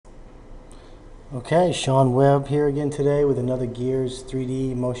Okay, Sean Webb here again today with another Gears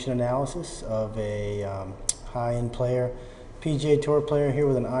 3D motion analysis of a high-end player, PGA Tour player here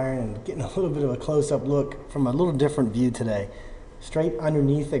with an iron, and getting a little bit of a close-up look from a little different view today. Straight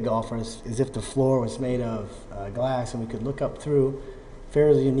underneath the golfer as if the floor was made of glass and we could look up through.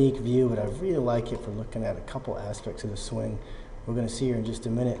 Fairly unique view, but I really like it for looking at a couple aspects of the swing. We're going to see here in just a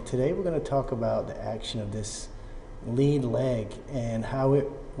minute. Today we're going to talk about the action of this lead leg and how it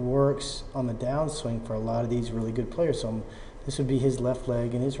works on the downswing for a lot of these really good players. So this would be his left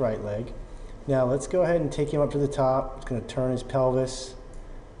leg and his right leg. Now let's go ahead and take him up to the top. It's going to turn his pelvis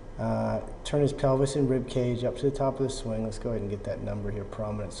and rib cage up to the top of the swing. Let's go ahead and get that number here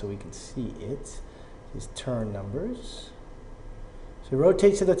prominent so we can see it. His turn numbers. So he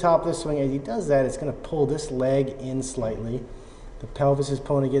rotates to the top of the swing. As he does that, it's going to pull this leg in slightly. The pelvis is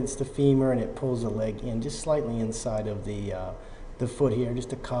pulling against the femur, and it pulls the leg in just slightly inside of the foot here,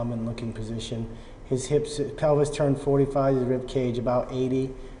 just a common looking position. His pelvis turned 45, his rib cage about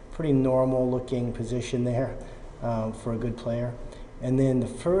 80. Pretty normal looking position there for a good player. And then the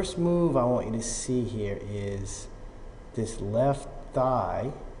first move I want you to see here is this left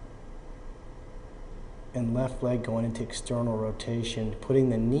thigh and left leg going into external rotation, putting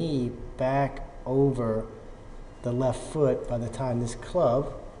the knee back over the left foot by the time this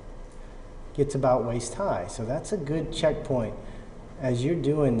club gets about waist high. So that's a good checkpoint. As you're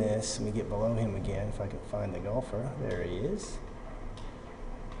doing this, let me get below him again if I can find the golfer. There he is.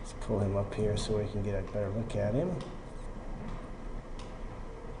 Let's pull him up here so we can get a better look at him.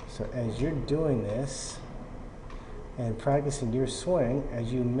 So as you're doing this and practicing your swing,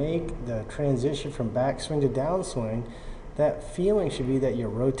 as you make the transition from backswing to downswing, that feeling should be that you're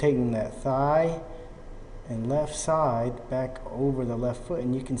rotating that thigh and left side back over the left foot,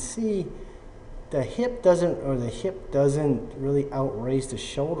 and you can see the hip doesn't really outraise the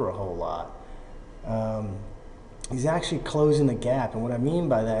shoulder a whole lot. He's actually closing the gap, and what I mean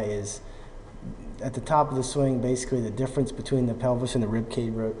by that is at the top of the swing, basically the difference between the pelvis and the rib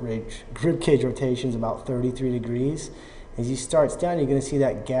cage rotation is about 33 degrees. As he starts down, you're going to see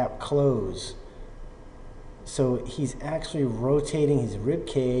that gap close. So he's actually rotating his rib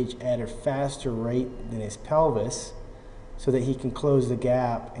cage at a faster rate than his pelvis so that he can close the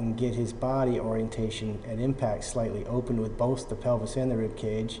gap and get his body orientation at impact slightly open with both the pelvis and the rib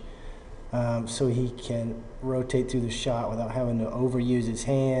cage, so he can rotate through the shot without having to overuse his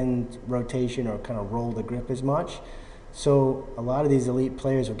hand rotation or kind of roll the grip as much. So a lot of these elite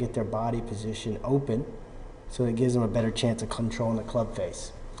players will get their body position open so it gives them a better chance of controlling the club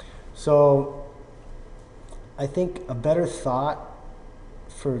face. So I think a better thought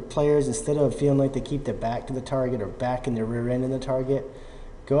for players, instead of feeling like they keep their back to the target or back in their rear end in the target,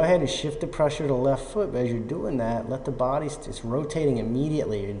 go ahead and shift the pressure to the left foot. But as you're doing that, let the body, it's rotating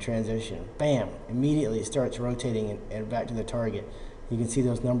immediately in transition. Bam! Immediately it starts rotating and back to the target. You can see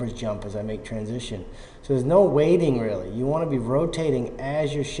those numbers jump as I make transition. So there's no waiting really. You want to be rotating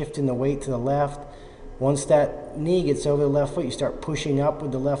as you're shifting the weight to the left. Once that knee gets over the left foot, you start pushing up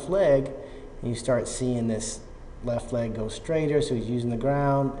with the left leg, and you start seeing this left leg go straighter, so he's using the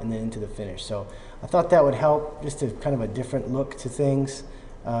ground and then into the finish. So I thought that would help, just a kind of a different look to things.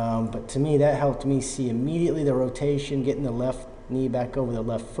 But to me, that helped me see immediately the rotation, getting the left knee back over the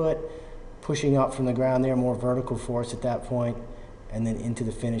left foot, pushing up from the ground there, more vertical force at that point, and then into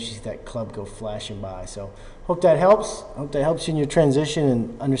the finish, you see that club go flashing by. So hope that helps. Hope that helps you in your transition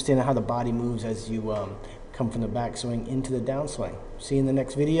and understanding how the body moves as you come from the backswing into the downswing. See you in the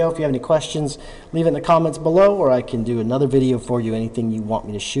next video. If you have any questions, leave it in the comments below, or I can do another video for you. Anything you want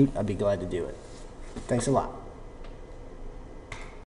me to shoot, I'd be glad to do it. Thanks a lot.